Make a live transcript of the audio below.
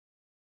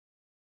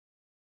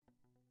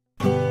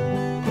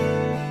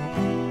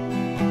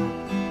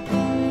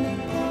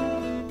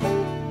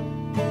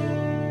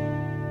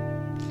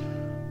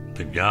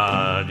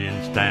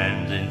Guardian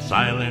stands in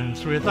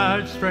silence with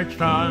outstretched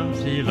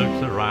arms. He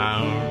looks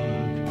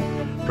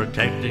around,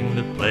 protecting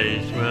the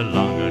place where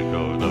long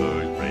ago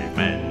those brave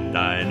men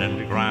died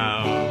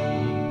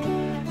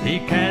underground. He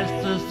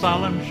casts a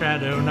solemn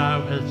shadow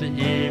now as the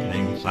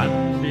evening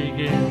sun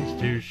begins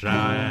to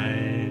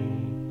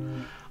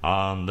shine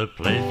on the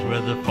place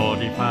where the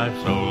 45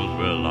 souls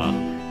were lost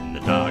in the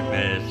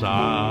darkness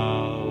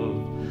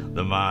of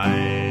the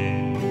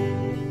mine.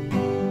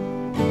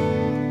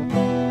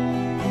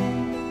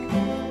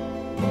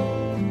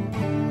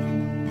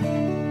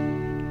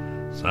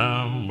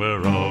 Some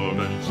were old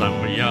and some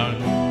were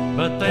young,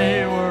 but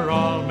they were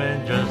all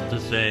men just the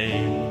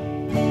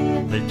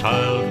same. They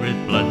toiled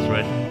with blood,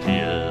 sweat and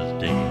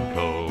tears. Digging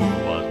coal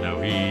was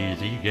no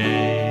easy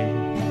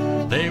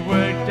game. They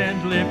worked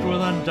and lived with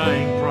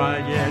undying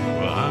pride, yet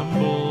were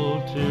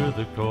humble to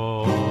the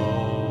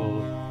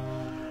core.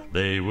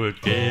 They would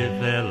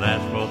give their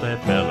last for their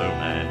fellow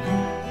man.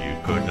 You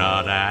could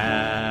not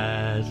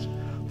ask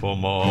for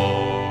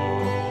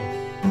more.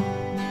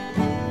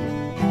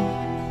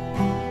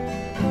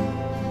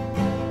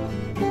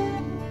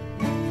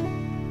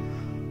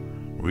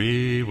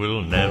 We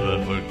will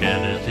never forget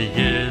as the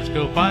years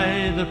go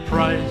by the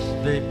price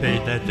they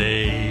paid that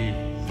day.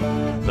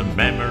 The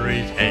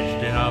memories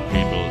etched in our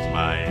people's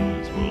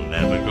minds will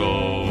never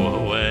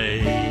go away.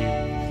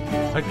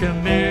 A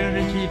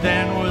community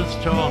then was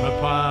torn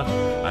apart,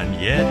 and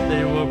yet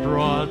they were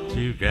brought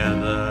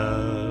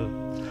together.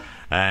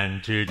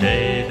 And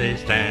today they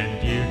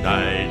stand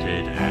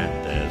united,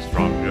 and they're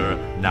stronger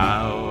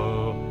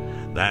now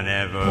than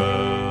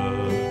ever.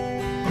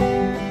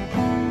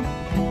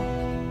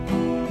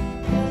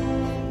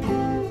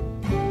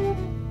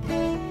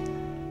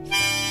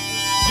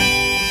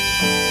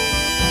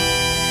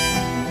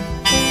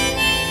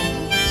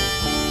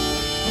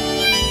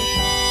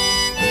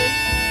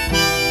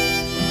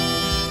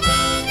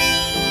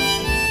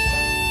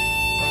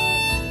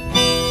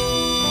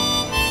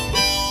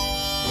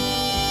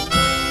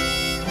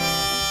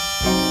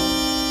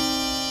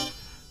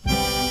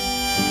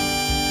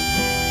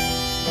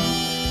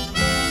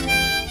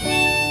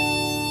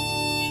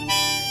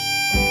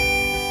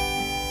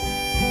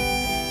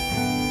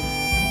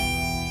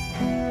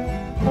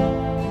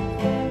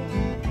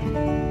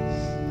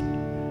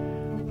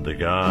 The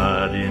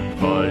Guardian's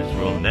voice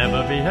will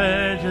never be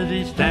heard as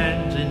he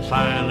stands in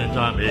silent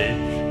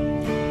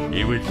homage.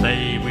 He would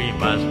say we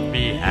must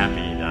be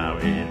happy now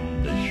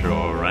in the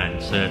sure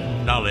and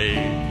certain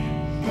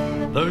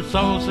knowledge. Those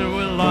souls who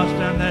were lost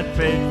on that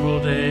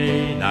fateful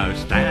day now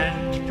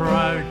stand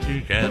proud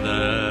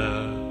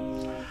together.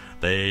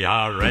 They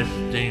are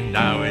resting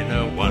now in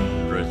a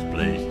wondrous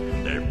place.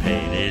 Their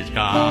pain is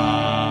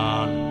gone.